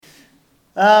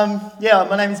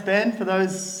My name is Ben. For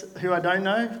those who I don't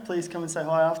know, please come and say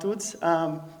hi afterwards.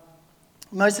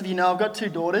 Most of you know I've got two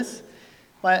daughters.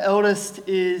 My eldest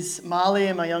is Marley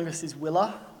and my youngest is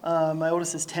Willa. My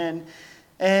oldest is 10.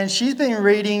 And she's been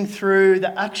reading through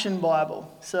the Action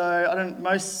Bible.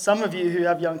 So some of you who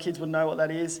have young kids would know what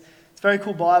that is. It's a very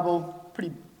cool Bible,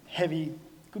 pretty heavy,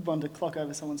 good one to clock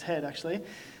over someone's head actually.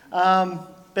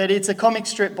 But it's a comic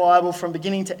strip Bible from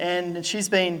beginning to end, and she's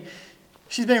been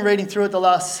reading through it the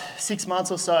last 6 months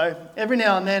or so. Every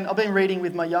now and then, I've been reading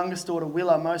with my youngest daughter,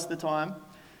 Willa, most of the time.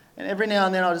 And every now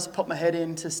and then, I'll just pop my head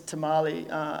in to Marley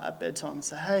at bedtime and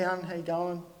say, "Hey, hon, how you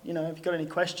going? Have you got any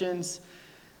questions?"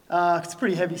 It's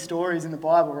pretty heavy stories in the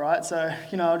Bible, right? So,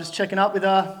 I'm just checking up with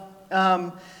her.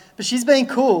 But she's been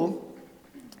cool.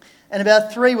 And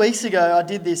about 3 weeks ago, I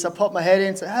did this. I popped my head in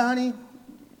and said, "Hey, honey,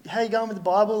 how you going with the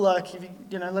Bible? Like, if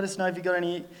let us know if you got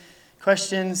any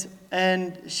questions."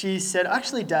 And she said,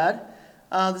 "Actually, Dad,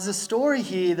 there's a story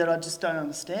here that I just don't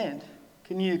understand.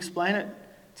 Can you explain it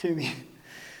to me?"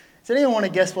 Does anyone want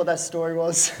to guess what that story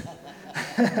was?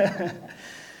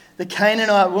 The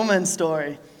Canaanite woman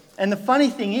story. And the funny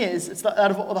thing is, it's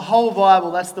out of the whole Bible,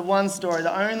 that's the one story,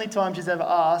 the only time she's ever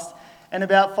asked. And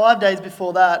about 5 days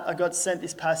before that, I got sent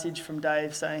this passage from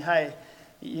Dave saying, "Hey,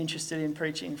 are you interested in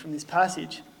preaching from this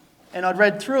passage?" And I'd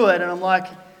read through it, and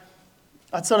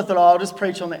I sort of thought, I'll just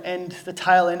preach on the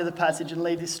tail end of the passage and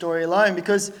leave this story alone,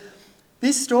 because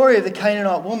this story of the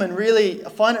Canaanite woman really, I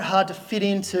find it hard to fit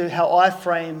into how I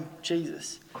frame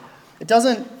Jesus. It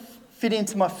doesn't fit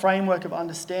into my framework of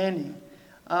understanding.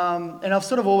 And I've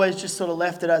sort of always just sort of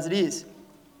left it as it is.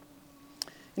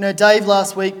 Dave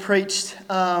last week preached,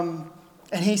 and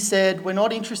he said, we're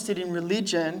not interested in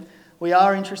religion, we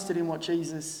are interested in what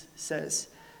Jesus says.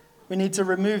 We need to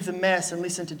remove the mess and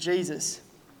listen to Jesus.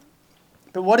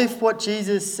 But what if what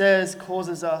Jesus says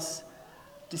causes us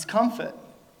discomfort?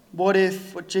 What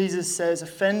if what Jesus says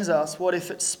offends us? What if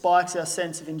it spikes our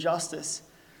sense of injustice?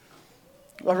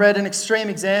 I read an extreme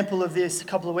example of this a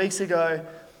couple of weeks ago.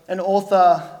 An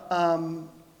author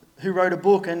who wrote a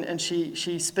book, and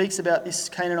she speaks about this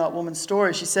Canaanite woman's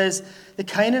story. She says, "The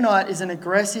Canaanite is an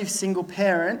aggressive single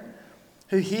parent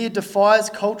who here defies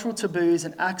cultural taboos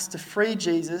and acts to free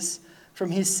Jesus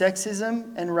from his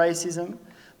sexism and racism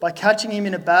by catching him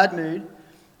in a bad mood,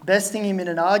 besting him in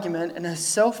an argument, and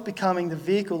herself becoming the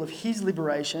vehicle of his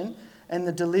liberation and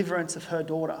the deliverance of her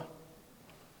daughter."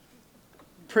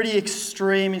 Pretty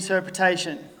extreme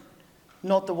interpretation.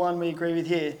 Not the one we agree with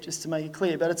here, just to make it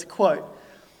clear, but it's a quote.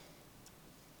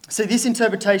 So this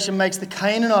interpretation makes the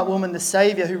Canaanite woman the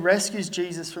saviour who rescues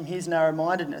Jesus from his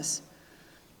narrow-mindedness.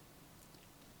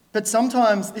 But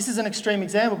sometimes, this is an extreme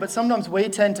example, but sometimes we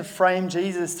tend to frame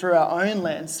Jesus through our own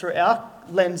lens, through our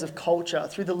lens of culture,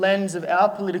 through the lens of our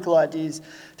political ideas,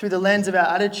 through the lens of our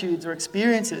attitudes or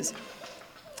experiences.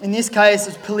 In this case,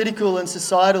 it's political and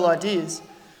societal ideas.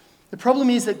 The problem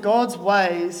is that God's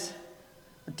ways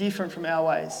are different from our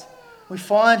ways. We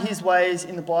find his ways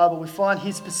in the Bible. We find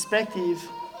his perspective,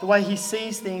 the way he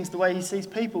sees things, the way he sees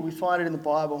people. We find it in the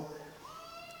Bible.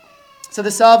 So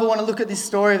this Sabbath, I want to look at this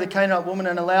story of the Canaanite woman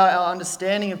and allow our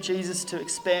understanding of Jesus to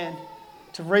expand,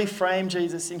 to reframe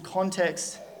Jesus in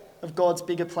context of God's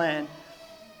bigger plan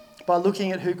by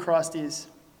looking at who Christ is.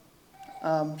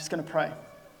 I'm just going to pray.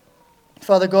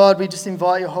 Father God, we just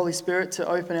invite your Holy Spirit to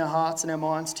open our hearts and our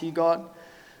minds to you, God.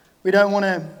 We don't want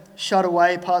to shut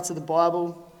away parts of the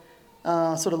Bible,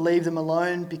 sort of leave them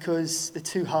alone because they're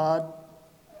too hard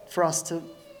for us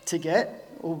to get,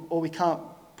 or we can't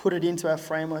put it into our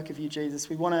framework of you, Jesus.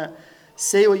 We want to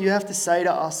see what you have to say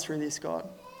to us through this, God.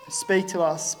 Speak to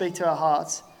us, speak to our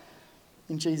hearts,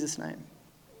 in Jesus' name.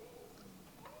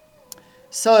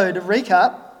 So, to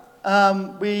recap,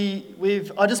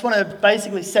 I just want to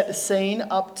basically set the scene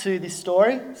up to this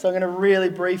story. So I'm going to really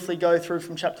briefly go through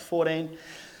from chapter 14.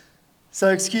 So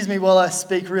excuse me while I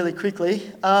speak really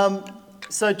quickly.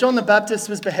 So John the Baptist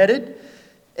was beheaded,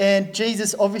 and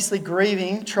Jesus, obviously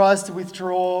grieving, tries to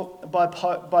withdraw by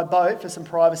boat for some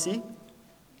privacy.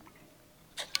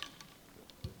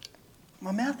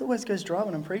 My mouth always goes dry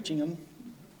when I'm preaching.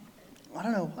 I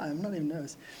don't know why, I'm not even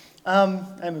nervous. I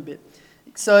am a bit.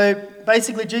 So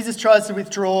basically Jesus tries to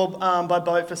withdraw by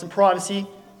boat for some privacy.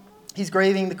 He's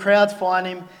grieving, the crowds find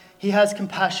him, he has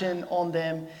compassion on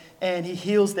them, and he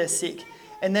heals their sick.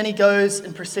 And then he goes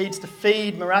and proceeds to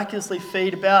miraculously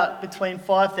feed about between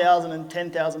 5,000 and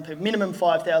 10,000 people, minimum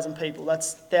 5,000 people,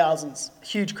 that's thousands,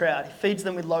 huge crowd. He feeds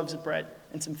them with loaves of bread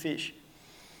and some fish.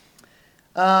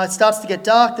 It starts to get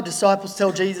dark, the disciples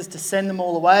tell Jesus to send them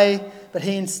all away, but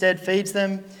he instead feeds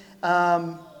them.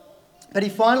 But he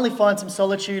finally finds some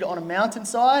solitude on a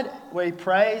mountainside where he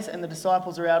prays, and the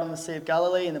disciples are out on the Sea of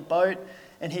Galilee in a boat,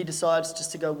 and he decides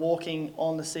just to go walking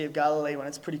on the Sea of Galilee when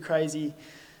it's pretty crazy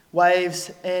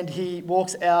waves, and he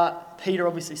walks out. Peter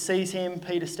obviously sees him.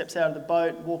 Peter steps out of the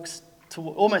boat,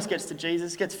 almost gets to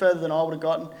Jesus, gets further than I would have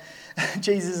gotten.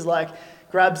 Jesus is like,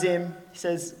 grabs him. He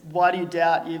says, "Why do you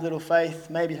doubt, you little faith?"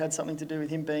 Maybe it had something to do with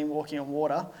him walking on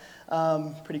water.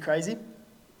 Pretty crazy.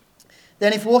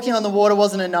 Then if walking on the water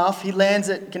wasn't enough, he lands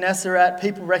at Gennesaret.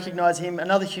 People recognize him.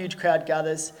 Another huge crowd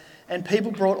gathers. And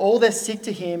people brought all their sick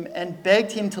to him and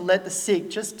begged him to let the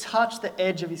sick just touch the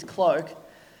edge of his cloak.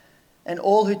 And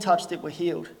all who touched it were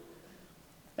healed.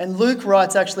 And Luke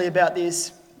writes actually about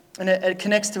this, and it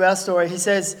connects to our story. He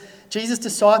says, Jesus'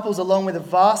 disciples, along with a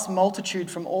vast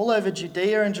multitude from all over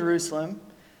Judea and Jerusalem,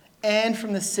 and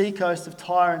from the seacoast of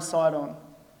Tyre and Sidon,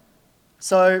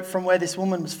 so from where this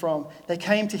woman was from, they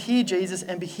came to hear Jesus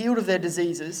and be healed of their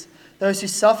diseases. Those who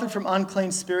suffered from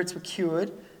unclean spirits were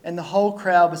cured, and the whole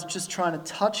crowd was just trying to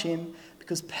touch him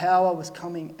because power was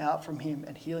coming out from him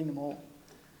and healing them all.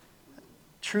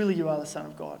 Truly you are the Son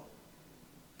of God.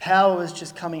 Power was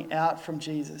just coming out from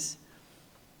Jesus.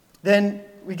 Then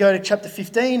we go to chapter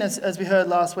 15, as we heard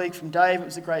last week from Dave. It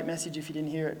was a great message. If you didn't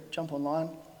hear it, jump online.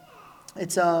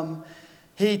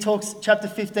 He talks, chapter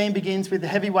 15 begins with the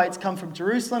heavyweights come from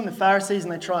Jerusalem, the Pharisees,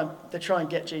 and they try and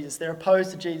get Jesus. They're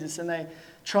opposed to Jesus, and they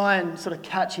try and sort of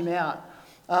catch him out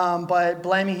by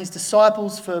blaming his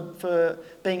disciples for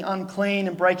being unclean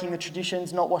and breaking the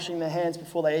traditions, not washing their hands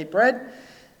before they eat bread.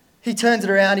 He turns it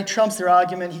around, he trumps their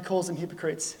argument, he calls them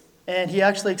hypocrites. And he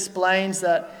actually explains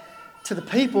that to the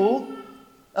people.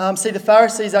 The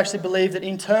Pharisees actually believed that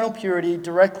internal purity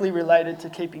directly related to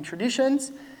keeping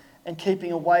traditions and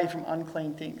keeping away from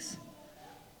unclean things.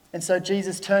 And so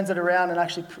Jesus turns it around and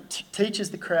actually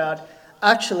teaches the crowd,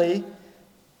 actually,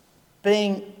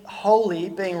 being holy,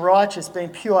 being righteous, being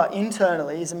pure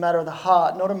internally is a matter of the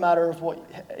heart, not a matter of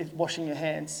washing your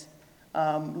hands,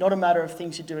 not a matter of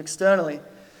things you do externally.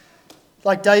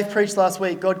 Like Dave preached last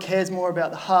week, God cares more about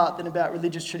the heart than about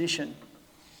religious tradition.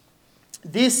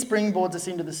 This springboards us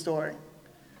into the story.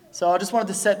 So I just wanted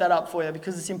to set that up for you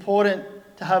because it's important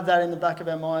to have that in the back of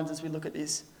our minds as we look at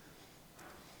this.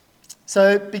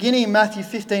 So beginning in Matthew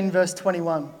 15, verse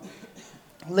 21.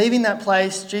 Leaving that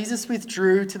place, Jesus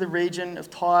withdrew to the region of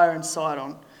Tyre and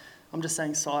Sidon. I'm just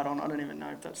saying Sidon. I don't even know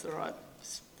if that's the right...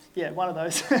 Yeah, one of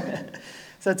those.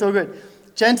 So it's all good.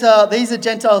 These are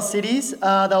Gentile cities. They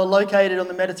were located on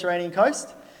the Mediterranean coast.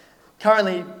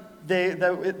 Currently,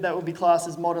 that would be classed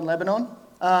as modern Lebanon.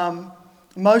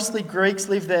 Mostly Greeks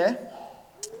live there.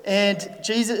 And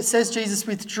it says Jesus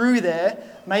withdrew there,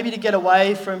 maybe to get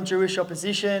away from Jewish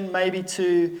opposition, maybe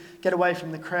to get away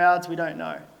from the crowds, we don't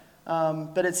know.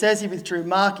 But it says he withdrew.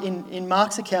 In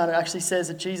Mark's account, it actually says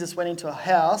that Jesus went into a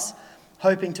house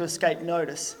hoping to escape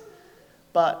notice.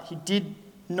 But he did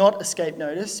not escape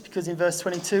notice, because in verse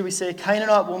 22 we see a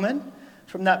Canaanite woman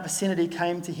from that vicinity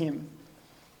came to him.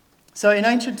 So in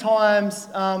ancient times,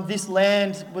 this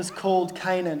land was called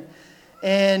Canaan.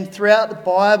 And throughout the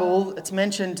Bible, it's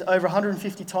mentioned over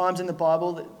 150 times in the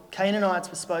Bible that Canaanites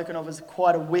were spoken of as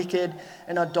quite a wicked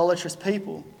and idolatrous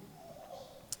people.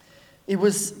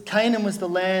 Canaan was the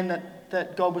land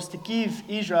that God was to give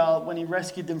Israel when he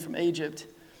rescued them from Egypt.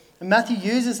 And Matthew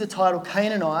uses the title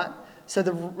Canaanite so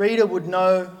the reader would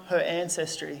know her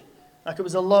ancestry. Like it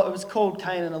was called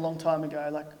Canaan a long time ago.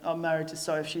 Like I'm married to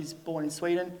Soph, she's born in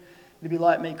Sweden. It'd be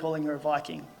like me calling her a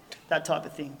Viking, that type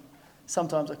of thing.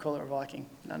 Sometimes I call her a Viking.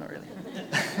 No, not really.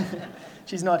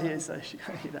 She's not here, so she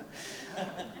can't hear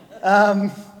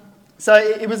that. So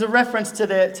it was a reference to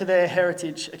their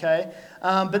heritage, okay?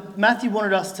 But Matthew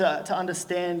wanted us to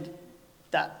understand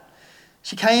that.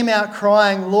 She came out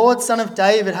crying, "Lord, Son of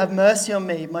David, have mercy on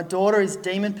me. My daughter is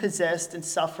demon-possessed and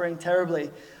suffering terribly."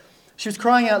 She was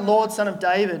crying out, "Lord, Son of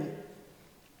David."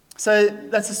 So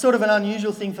that's a sort of an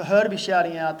unusual thing for her to be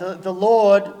shouting out. The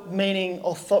Lord, meaning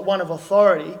one of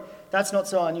authority, that's not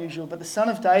so unusual. But the Son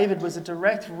of David was a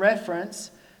direct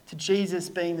reference to Jesus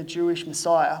being the Jewish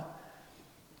Messiah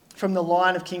from the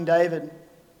line of King David.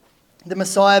 The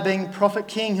Messiah being prophet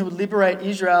king who would liberate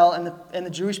Israel and the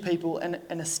Jewish people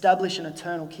and establish an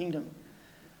eternal kingdom.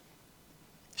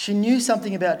 She knew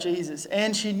something about Jesus,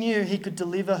 and she knew he could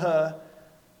deliver her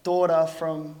daughter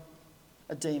from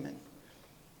a demon.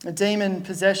 A demon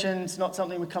possession is not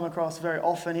something we come across very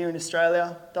often here in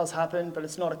Australia. It does happen, but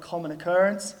it's not a common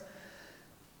occurrence.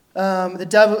 I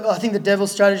think the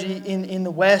devil's strategy in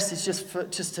the West is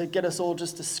just to get us all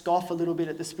just to scoff a little bit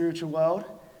at the spiritual world,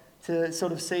 to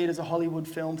sort of see it as a Hollywood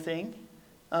film thing.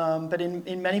 But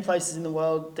in many places in the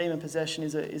world, demon possession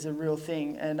is a real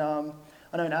thing. And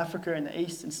I know in Africa and the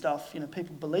East and stuff,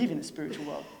 people believe in the spiritual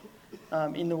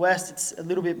world. In the West, it's a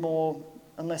little bit more,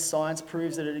 unless science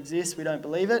proves that it exists, we don't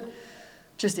believe it,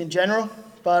 just in general.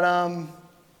 But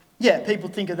people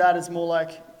think of that as more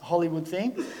like a Hollywood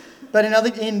thing. But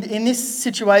in this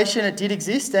situation, it did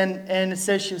exist, and it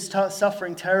says she was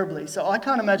suffering terribly. So I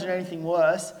can't imagine anything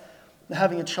worse than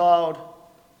having a child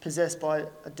possessed by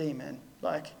a demon.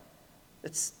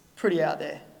 It's pretty out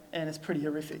there, and it's pretty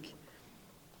horrific.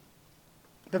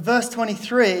 But verse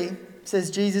 23 says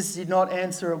Jesus did not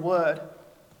answer a word.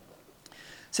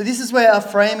 So this is where our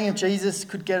framing of Jesus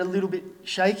could get a little bit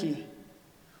shaky.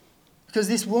 Because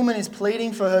this woman is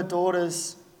pleading for her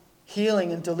daughter's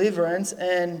healing and deliverance,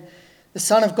 and the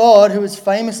Son of God, who has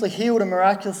famously healed and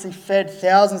miraculously fed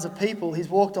thousands of people, he's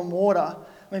walked on water.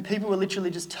 I mean, people were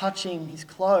literally just touching his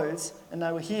clothes and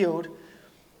they were healed.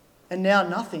 And now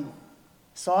nothing.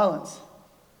 Silence.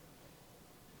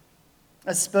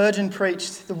 As Spurgeon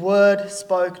preached, the word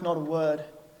spoke not a word.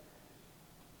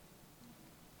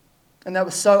 And that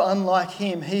was so unlike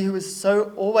him. He who was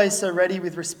always so ready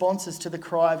with responses to the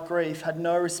cry of grief had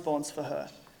no response for her.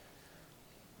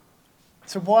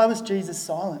 So why was Jesus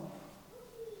silent?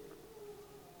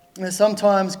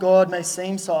 Sometimes God may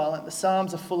seem silent. The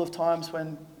Psalms are full of times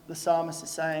when the psalmist is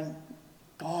saying,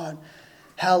 God,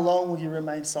 how long will you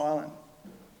remain silent?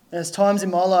 And there's times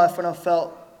in my life when I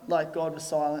felt like God was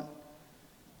silent.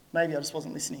 Maybe I just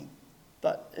wasn't listening,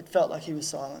 but it felt like he was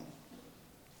silent.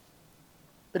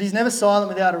 But he's never silent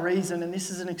without a reason, and this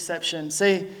is an exception.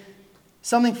 See,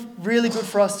 something really good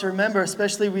for us to remember,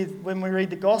 especially when we read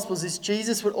the Gospels, is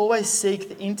Jesus would always seek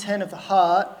the intent of the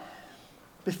heart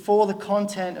before the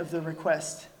content of the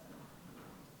request.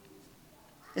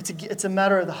 It's a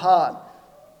matter of the heart.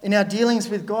 In our dealings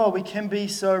with God, we can be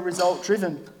so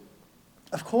result-driven.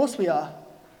 Of course we are.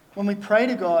 When we pray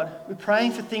to God, we're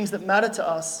praying for things that matter to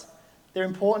us. They're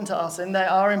important to us, and they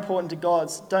are important to God.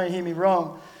 So don't hear me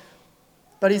wrong.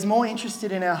 But he's more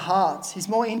interested in our hearts. He's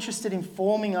more interested in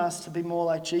forming us to be more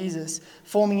like Jesus,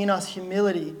 forming in us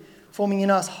humility, forming in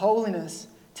us holiness,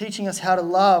 teaching us how to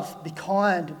love, be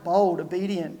kind, bold,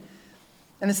 obedient.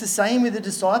 And it's the same with the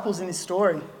disciples in this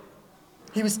story.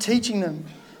 He was teaching them,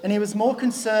 and he was more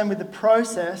concerned with the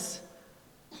process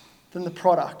than the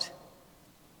product.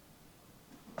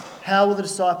 How will the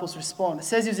disciples respond? It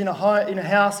says he was in a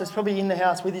house, so it's probably in the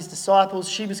house with his disciples.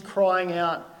 She was crying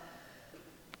out.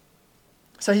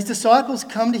 So his disciples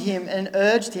come to him and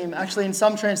urged him. Actually, in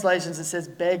some translations it says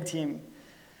begged him.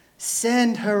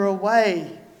 Send her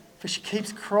away, for she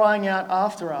keeps crying out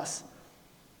after us.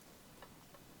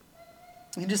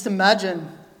 You can just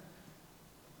imagine,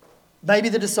 maybe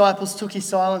the disciples took his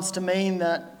silence to mean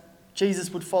that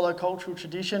Jesus would follow cultural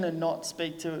tradition and not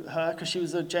speak to her because she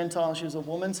was a Gentile and she was a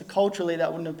woman. So culturally that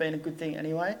wouldn't have been a good thing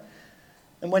anyway.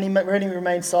 And when he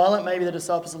remained silent, maybe the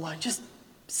disciples are like, just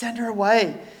send her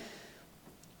away.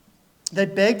 They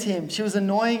begged him. She was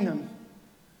annoying them.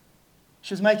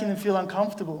 She was making them feel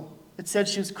uncomfortable. It said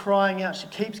she was crying out. She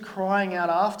keeps crying out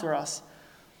after us.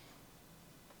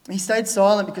 He stayed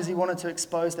silent because he wanted to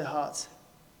expose their hearts.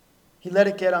 He let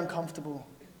it get uncomfortable.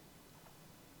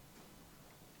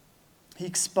 He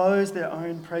exposed their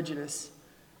own prejudice.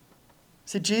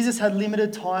 So Jesus had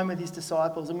limited time with his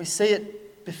disciples, and we see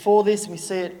it before this and we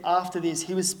see it after this.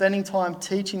 He was spending time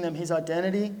teaching them his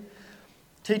identity,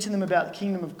 teaching them about the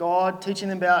kingdom of God, teaching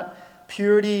them about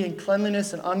purity and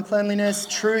cleanliness and uncleanliness,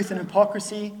 truth and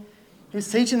hypocrisy. He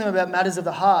was teaching them about matters of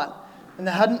the heart, and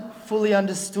they hadn't fully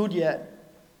understood yet.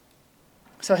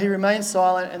 So he remained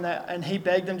silent, and he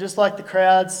begged them, just like the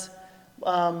crowds,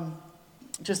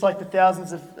 just like the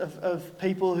thousands of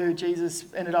people who Jesus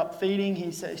ended up feeding.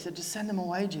 He said, just send them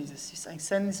away, Jesus. He's saying,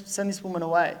 send this woman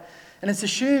away. And it's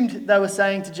assumed they were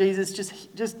saying to Jesus,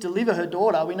 just deliver her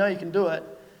daughter. We know you can do it.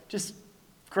 Just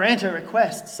grant her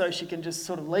request so she can just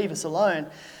sort of leave us alone.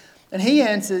 And he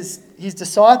answers his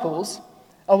disciples,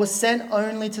 I was sent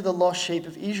only to the lost sheep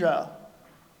of Israel.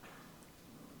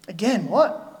 Again,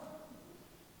 what?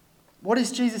 What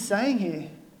is Jesus saying here?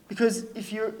 Because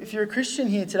if you're a Christian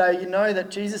here today, you know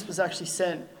that Jesus was actually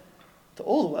sent to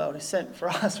all the world. He's sent for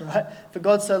us, right? For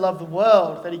God so loved the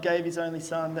world that he gave his only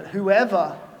son, that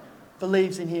whoever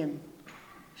believes in him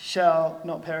shall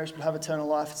not perish but have eternal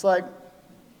life. It's like,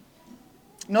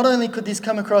 not only could this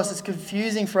come across as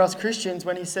confusing for us Christians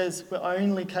when he says we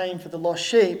only came for the lost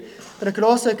sheep, but it could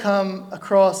also come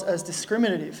across as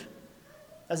discriminative,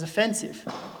 as offensive.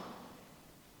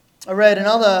 I read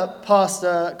another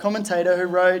pastor commentator who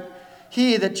wrote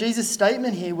here that Jesus'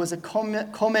 statement here was a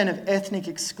comment of ethnic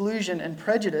exclusion and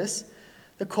prejudice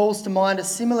that calls to mind a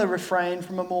similar refrain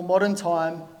from a more modern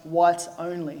time, whites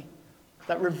only.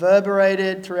 that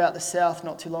reverberated throughout the South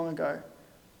not too long ago.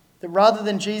 That rather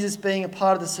than Jesus being a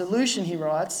part of the solution, he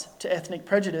writes, to ethnic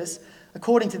prejudice,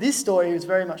 according to this story, he was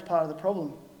very much part of the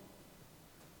problem.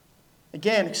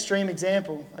 Again, extreme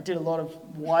example. I did a lot of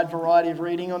wide variety of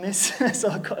reading on this, so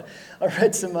I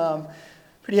read some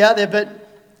pretty out there. But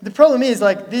the problem is,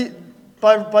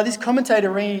 by this commentator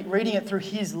reading it through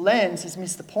his lens, he's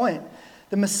missed the point.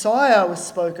 The Messiah was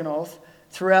spoken of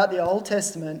throughout the Old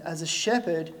Testament as a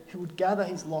shepherd who would gather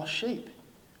his lost sheep.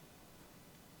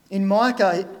 In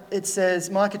Micah, it says,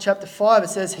 Micah chapter 5, it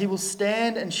says, "He will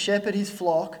stand and shepherd his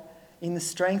flock in the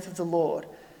strength of the Lord,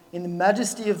 in the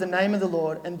majesty of the name of the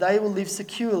Lord, and they will live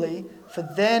securely, for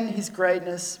then his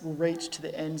greatness will reach to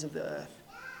the ends of the earth."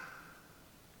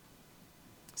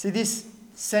 See, this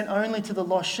sent only to the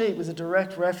lost sheep was a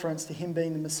direct reference to him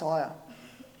being the Messiah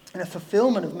and a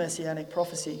fulfillment of messianic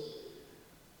prophecy.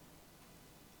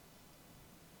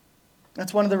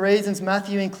 That's one of the reasons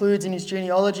Matthew includes in his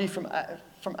genealogy from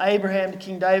Abraham to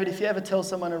King David. If you ever tell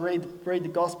someone to read the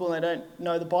gospel and they don't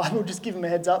know the Bible, just give them a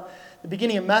heads up. The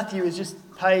beginning of Matthew is just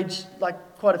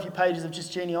quite a few pages of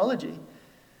just genealogy.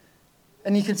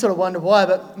 And you can sort of wonder why,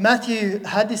 but Matthew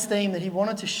had this theme that he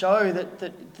wanted to show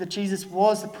that Jesus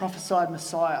was the prophesied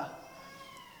Messiah.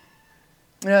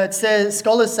 It says,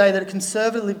 scholars say that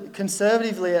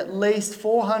conservatively at least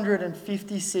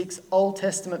 456 Old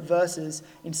Testament verses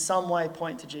in some way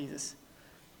point to Jesus.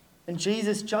 And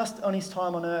Jesus, just on his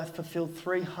time on earth, fulfilled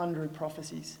 300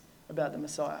 prophecies about the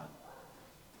Messiah.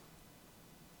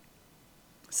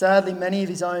 Sadly, many of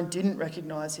his own didn't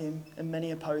recognise him, and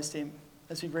many opposed him,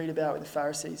 as we read about with the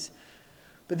Pharisees.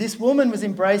 But this woman was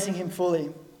embracing him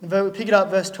fully. We pick it up,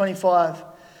 verse 25.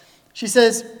 She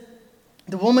says,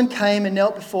 "The woman came and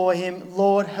knelt before him.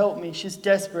 'Lord, help me.'" She's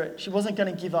desperate. She wasn't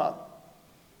going to give up.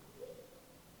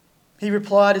 He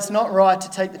replied, "It's not right to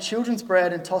take the children's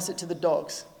bread and toss it to the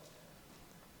dogs."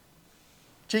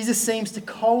 Jesus seems to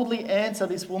coldly answer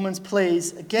this woman's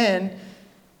pleas, again,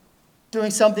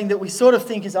 doing something that we sort of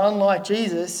think is unlike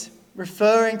Jesus,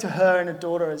 referring to her and her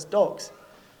daughter as dogs.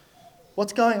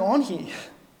 What's going on here?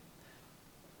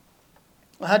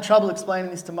 I had trouble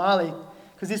explaining this to Marley,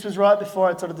 because this was right before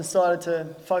I sort of decided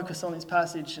to focus on this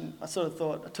passage, and I sort of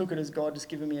thought, I took it as God just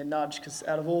giving me a nudge, because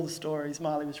out of all the stories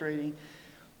Marley was reading.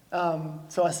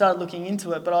 So I started looking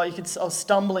into it, but I was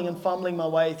stumbling and fumbling my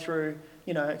way through,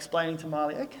 explaining to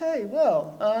Marley,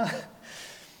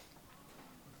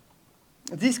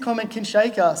 this comment can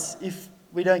shake us if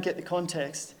we don't get the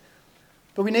context.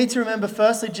 But we need to remember,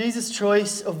 firstly, Jesus'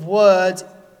 choice of words,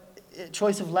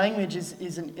 choice of language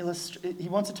he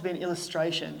wants it to be an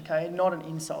illustration, okay, not an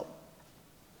insult.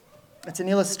 It's an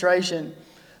illustration.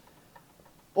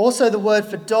 Also, the word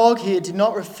for dog here did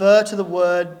not refer to the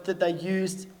word that they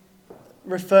used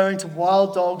referring to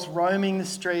wild dogs roaming the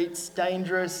streets,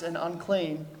 dangerous and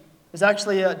unclean. There's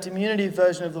actually a diminutive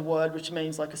version of the word, which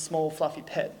means like a small fluffy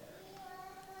pet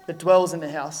that dwells in the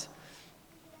house.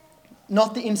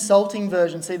 Not the insulting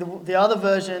version. See, the other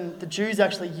version, the Jews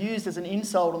actually used as an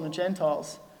insult on the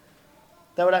Gentiles.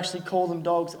 They would actually call them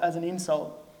dogs as an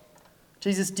insult.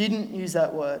 Jesus didn't use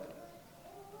that word.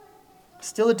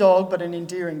 Still a dog, but an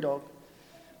endearing dog.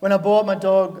 When I bought my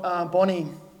dog, Bonnie,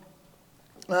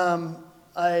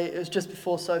 it was just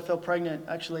before Soph fell pregnant,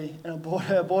 actually, and I bought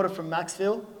her from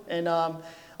Maxville, and I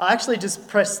actually just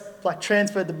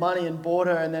transferred the money and bought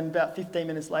her, and then about 15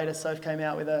 minutes later, Soph came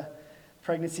out with a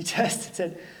pregnancy test and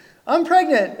said, "I'm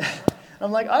pregnant."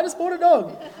 I'm like, "I just bought a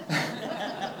dog."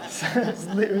 So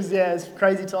it was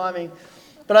crazy timing.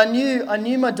 But I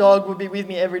knew my dog would be with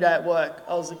me every day at work.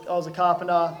 I was a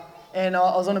carpenter, and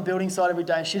I was on a building site every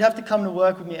day, and she'd have to come to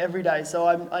work with me every day. So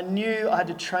I knew I had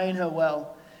to train her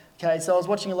well. Okay, so I was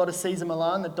watching a lot of Cesar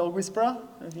Millan, the dog whisperer.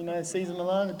 If you know Cesar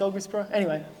Millan, the dog whisperer.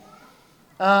 Anyway,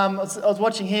 I was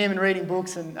watching him and reading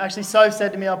books, and actually Soph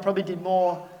said to me I probably did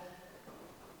more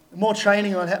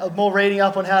training more reading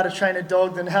up on how to train a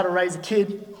dog than how to raise a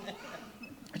kid,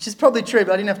 which is probably true,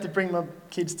 but I didn't have to bring my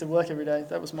kids to work every day.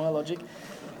 That was my logic.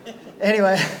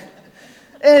 Anyway,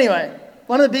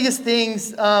 one of the biggest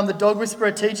things the dog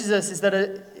whisperer teaches us is that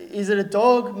a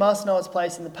dog must know its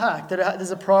place in the pack, that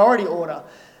there's a priority order.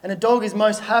 And a dog is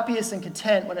most happiest and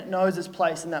content when it knows its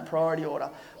place in that priority order.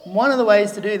 One of the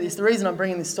ways to do this, the reason I'm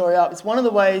bringing this story up, it's one of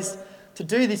the ways to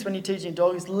do this when you're teaching a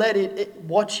dog is let it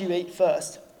watch you eat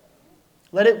first.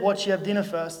 Let it watch you have dinner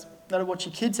first. Let it watch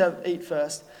your kids eat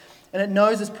first. And it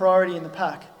knows its priority in the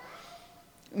pack.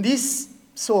 And this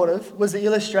sort of was the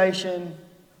illustration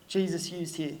Jesus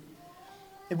used here.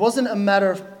 It was a matter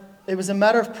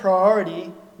of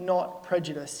priority, not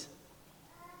prejudice.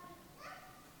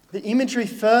 The imagery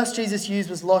first Jesus used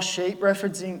was lost sheep,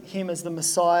 referencing him as the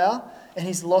Messiah, and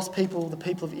his lost people, the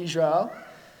people of Israel.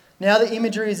 Now the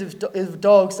imagery is of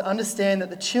dogs to understand that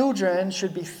the children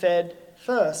should be fed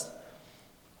first.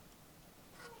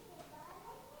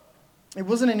 It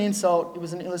wasn't an insult, it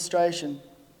was an illustration.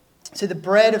 See, the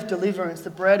bread of deliverance, the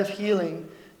bread of healing,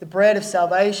 the bread of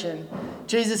salvation,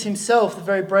 Jesus himself, the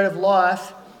very bread of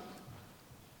life,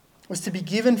 was to be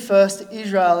given first to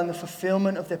Israel in the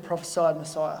fulfillment of their prophesied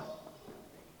Messiah.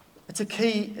 It's a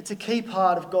key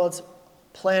part of God's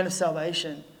plan of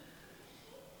salvation.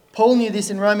 Paul knew this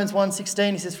in Romans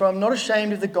 1:16. He says, "For I'm not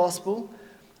ashamed of the gospel,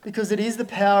 because it is the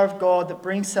power of God that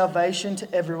brings salvation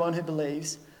to everyone who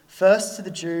believes, first to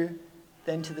the Jew,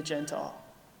 then to the Gentile."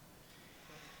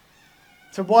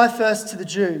 So why first to the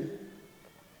Jew?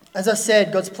 As I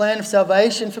said, God's plan of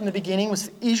salvation from the beginning was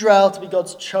for Israel to be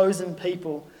God's chosen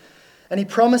people. And he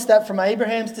promised that from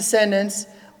Abraham's descendants,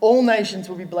 all nations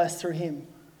will be blessed through him.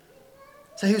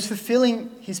 So he was fulfilling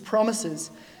his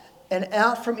promises. And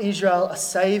out from Israel, a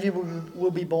Saviour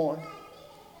will be born.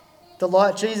 The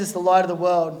light, Jesus, the light of the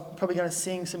world. I'm probably going to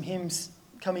sing some hymns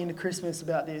coming into Christmas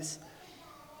about this.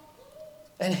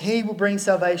 And he will bring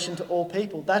salvation to all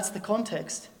people. That's the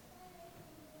context.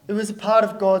 It was a part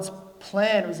of God's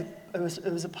plan. It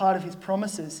was a part of his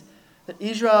promises. That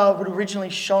Israel would originally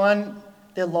shine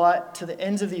their light to the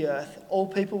ends of the earth. All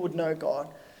people would know God.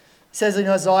 It says in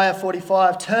Isaiah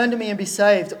 45, "Turn to me and be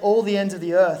saved, all the ends of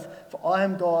the earth, for I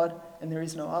am God and there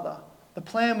is no other." The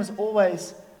plan was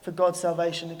always for God's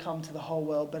salvation to come to the whole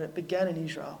world, but it began in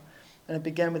Israel, and it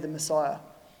began with the Messiah.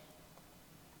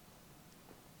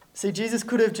 See, Jesus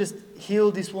could have just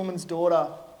healed this woman's daughter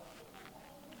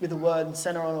with a word and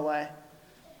sent her on her way.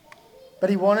 But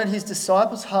he wanted his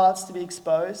disciples' hearts to be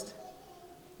exposed.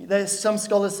 Some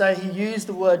scholars say he used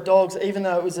the word dogs, even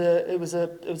though it was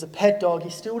a pet dog.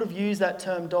 He still would have used that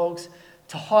term dogs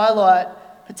to highlight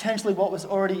potentially what was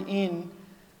already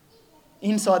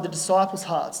inside the disciples'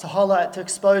 hearts, to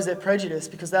expose their prejudice,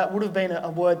 because that would have been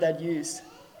a word they'd used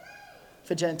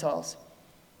for Gentiles.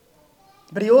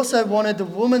 But he also wanted the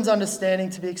woman's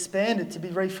understanding to be expanded, to be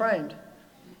reframed,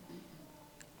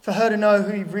 for her to know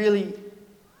who he really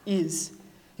is.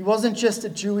 He wasn't just a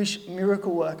Jewish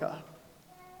miracle worker.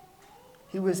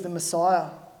 He was the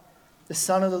Messiah, the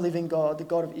Son of the living God, the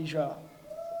God of Israel.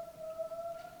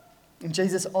 And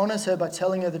Jesus honours her by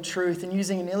telling her the truth and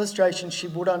using an illustration she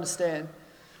would understand.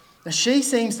 Now, she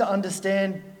seems to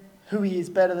understand who he is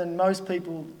better than most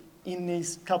people in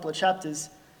these couple of chapters.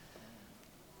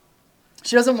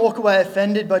 She doesn't walk away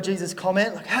offended by Jesus'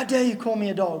 comment, like, "How dare you call me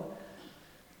a dog?"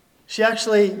 She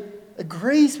actually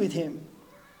agrees with him.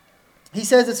 He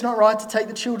says it's not right to take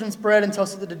the children's bread and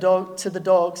toss it to the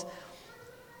dogs.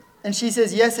 And she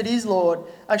says, "Yes, it is, Lord."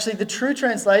 Actually, the true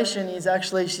translation is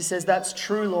she says, "That's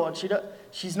true, Lord."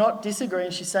 She's not disagreeing.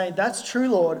 She's saying, "That's true,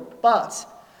 Lord. But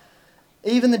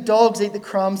even the dogs eat the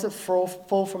crumbs that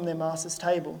fall from their master's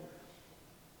table."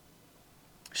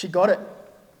 She got it.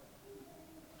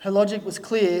 Her logic was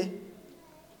clear.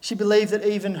 She believed that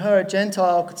even her, a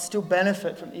Gentile, could still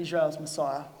benefit from Israel's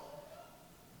Messiah.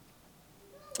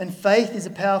 And faith is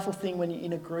a powerful thing when you're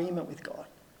in agreement with God.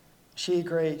 She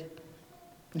agreed.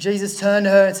 And Jesus turned to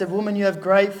her and said, "Woman, you have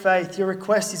great faith. Your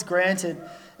request is granted."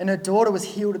 And her daughter was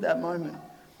healed at that moment.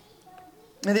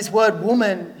 Now this word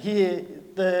woman here,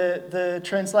 the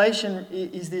translation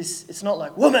is this, it's not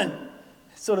like woman.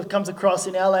 It sort of comes across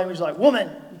in our language like woman.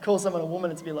 You call someone a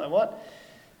woman, it's a bit like what?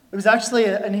 It was actually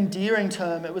an endearing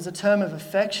term. It was a term of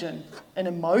affection and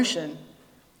emotion.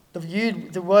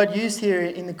 The word used here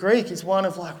in the Greek is one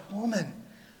of like woman,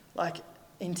 like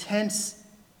intense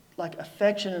like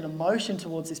affection and emotion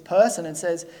towards this person, and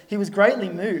says he was greatly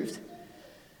moved.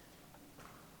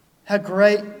 How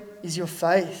great is your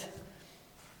faith?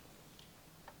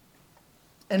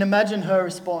 And imagine her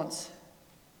response.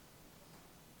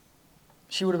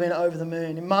 She would have been over the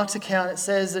moon. In Mark's account, it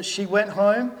says that she went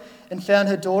home and found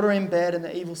her daughter in bed and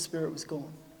the evil spirit was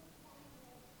gone.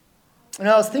 And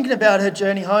I was thinking about her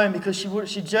journey home, because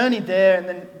she journeyed there,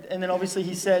 and then obviously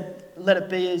he said, "Let it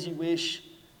be as you wish."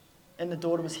 And the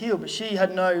daughter was healed, but she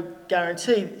had no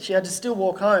guarantee. She had to still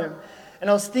walk home.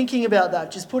 And I was thinking about that,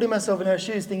 just putting myself in her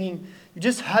shoes, thinking, you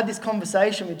just had this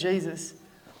conversation with Jesus.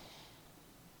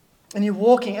 And you're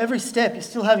walking every step, you're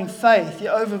still having faith.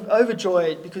 You're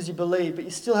overjoyed because you believe, but you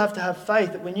still have to have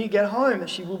faith that when you get home that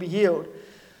she will be healed.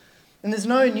 And there's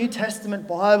no New Testament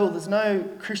Bible, there's no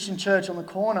Christian church on the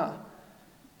corner.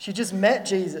 She just met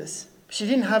Jesus. She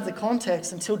didn't have the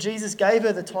context until Jesus gave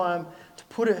her the time to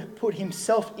put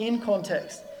himself in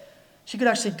context. She could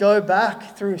actually go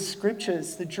back through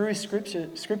scriptures, the Jewish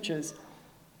scriptures,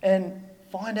 and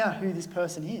find out who this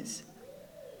person is.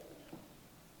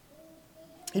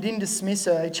 He didn't dismiss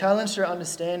her. He challenged her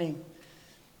understanding.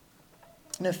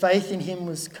 And her faith in him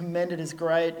was commended as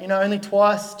great. Only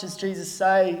twice does Jesus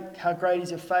say, how great is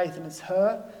your faith? And it's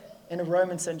her and a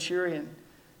Roman centurion,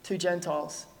 2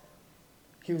 Gentiles.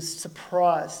 He was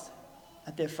surprised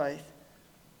at their faith.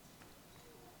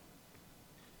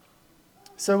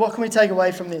 So what can we take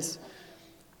away from this?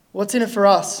 What's in it for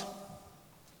us?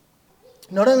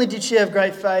 Not only did she have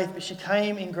great faith, but she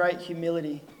came in great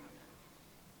humility.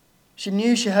 She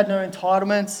knew she had no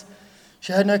entitlements.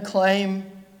 She had no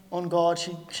claim on God.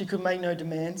 She could make no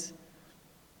demands.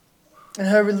 And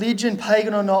her religion,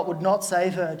 pagan or not, would not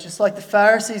save her, just like the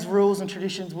Pharisees' rules and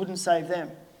traditions wouldn't save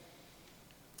them.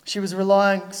 She was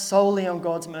relying solely on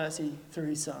God's mercy through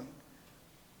his Son.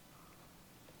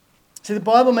 See, the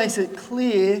Bible makes it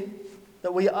clear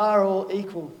that we are all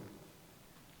equal,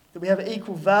 that we have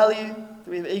equal value, that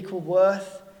we have equal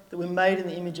worth, that we're made in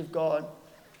the image of God.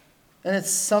 And it's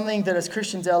something that as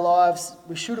Christians, our lives,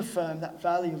 we should affirm that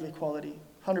value of equality,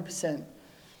 100%.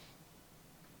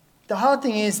 The hard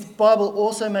thing is, the Bible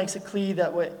also makes it clear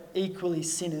that we're equally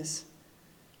sinners,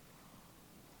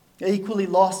 equally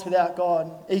lost without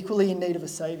God, equally in need of a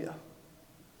Saviour.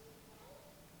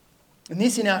 And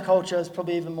this in our culture is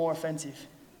probably even more offensive.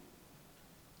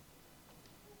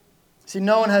 See,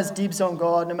 no one has dibs on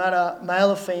God, no matter male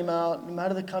or female, no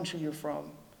matter the country you're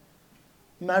from,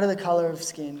 no matter the colour of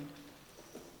skin.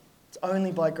 It's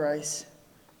only by grace.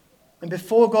 And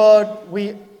before God,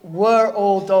 we were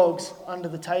all dogs under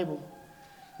the table.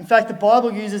 In fact, the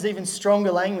Bible uses even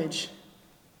stronger language.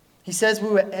 He says we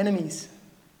were enemies.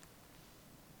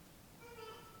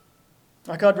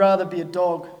 Like, I'd rather be a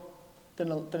dog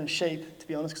than a sheep, to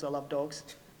be honest, because I love dogs.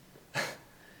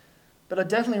 But I'd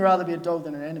definitely rather be a dog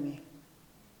than an enemy.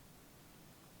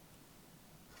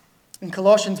 In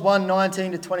Colossians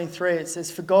 1:19-23, it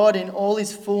says, "For God in all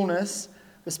his fullness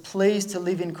was pleased to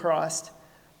live in Christ,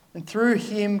 and through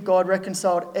him God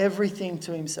reconciled everything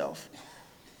to himself.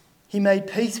 He made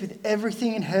peace with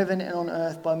everything in heaven and on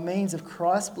earth by means of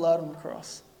Christ's blood on the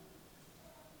cross.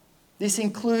 This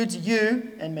includes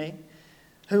you and me,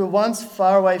 who were once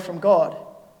far away from God.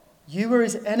 You were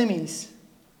his enemies,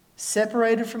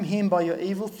 separated from him by your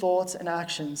evil thoughts and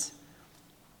actions.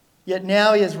 Yet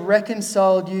now he has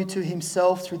reconciled you to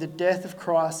himself through the death of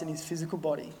Christ in his physical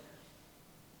body.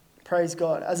 Praise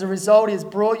God. As a result, he has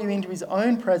brought you into his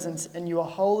own presence, and you are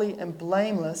holy and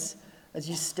blameless as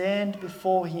you stand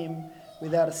before him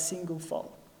without a single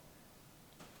fault."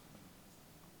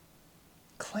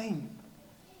 Clean,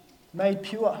 made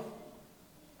pure.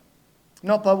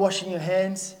 Not by washing your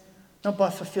hands, not by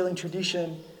fulfilling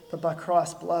tradition, but by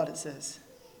Christ's blood, it says.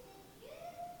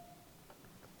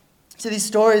 So this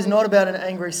story is not about an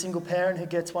angry single parent who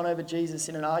gets one over Jesus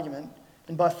in an argument,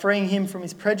 and by freeing him from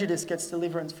his prejudice gets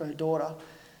deliverance for her daughter.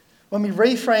 When we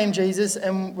reframe Jesus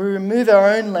and we remove our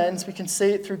own lens, we can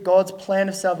see it through God's plan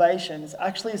of salvation. It's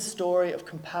actually a story of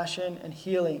compassion and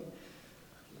healing,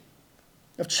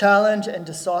 of challenge and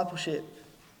discipleship.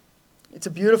 It's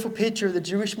a beautiful picture of the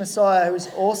Jewish Messiah who is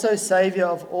also Saviour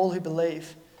of all who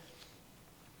believe.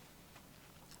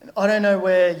 And I don't know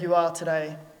where you are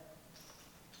today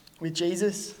with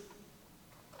Jesus.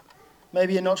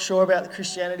 Maybe you're not sure about the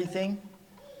Christianity thing.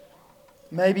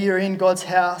 Maybe you're in God's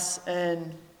house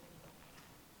and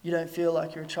you don't feel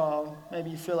like you're a child. Maybe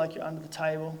you feel like you're under the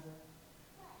table,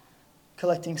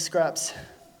 collecting scraps.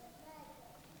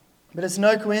 But it's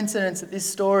no coincidence that this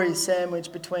story is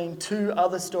sandwiched between two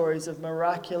other stories of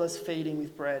miraculous feeding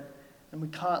with bread, and we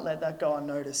can't let that go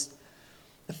unnoticed.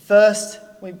 The first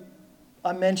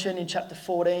I mentioned in chapter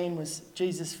 14 was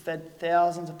Jesus fed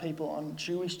thousands of people on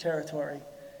Jewish territory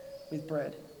with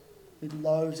bread, with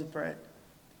loaves of bread.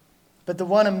 But the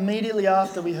one immediately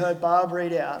after we heard Barb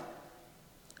read out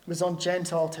was on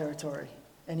Gentile territory,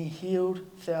 and he healed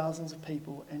thousands of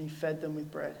people and he fed them with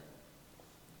bread.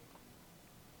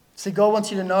 See, God wants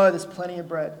you to know there's plenty of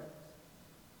bread.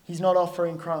 He's not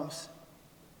offering crumbs.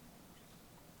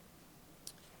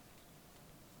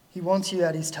 He wants you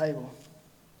at his table.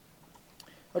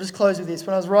 I'll just close with this.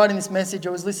 When I was writing this message, I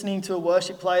was listening to a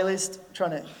worship playlist,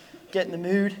 trying to get in the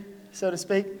mood, so to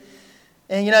speak.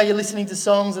 And you're listening to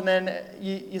songs and then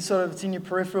you sort of, it's in your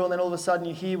peripheral, and then all of a sudden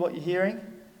you hear what you're hearing.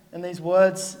 And these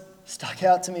words stuck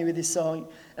out to me with this song.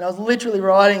 And I was literally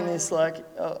writing this, I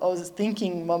was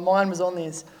thinking, my mind was on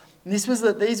this. And these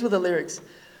were the lyrics.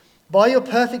 "By your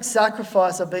perfect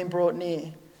sacrifice I've been brought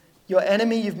near. Your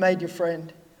enemy you've made your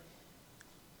friend.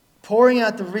 Pouring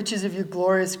out the riches of your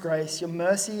glorious grace, your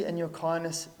mercy and your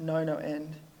kindness know no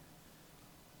end.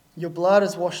 Your blood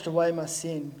has washed away my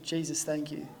sin. Jesus,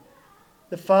 thank you.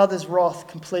 The Father's wrath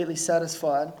completely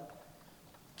satisfied.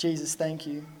 Jesus, thank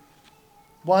you.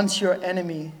 Once your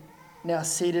enemy, now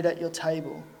seated at your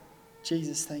table.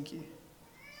 Jesus, thank you.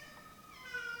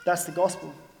 That's the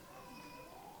gospel.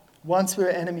 Once we were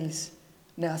enemies,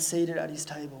 now seated at his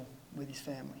table with his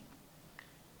family.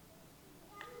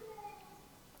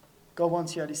 God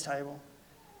wants you at his table.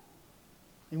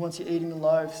 He wants you eating the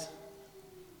loaves.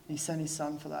 He sent his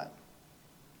son for that.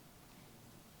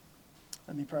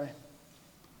 Let me pray.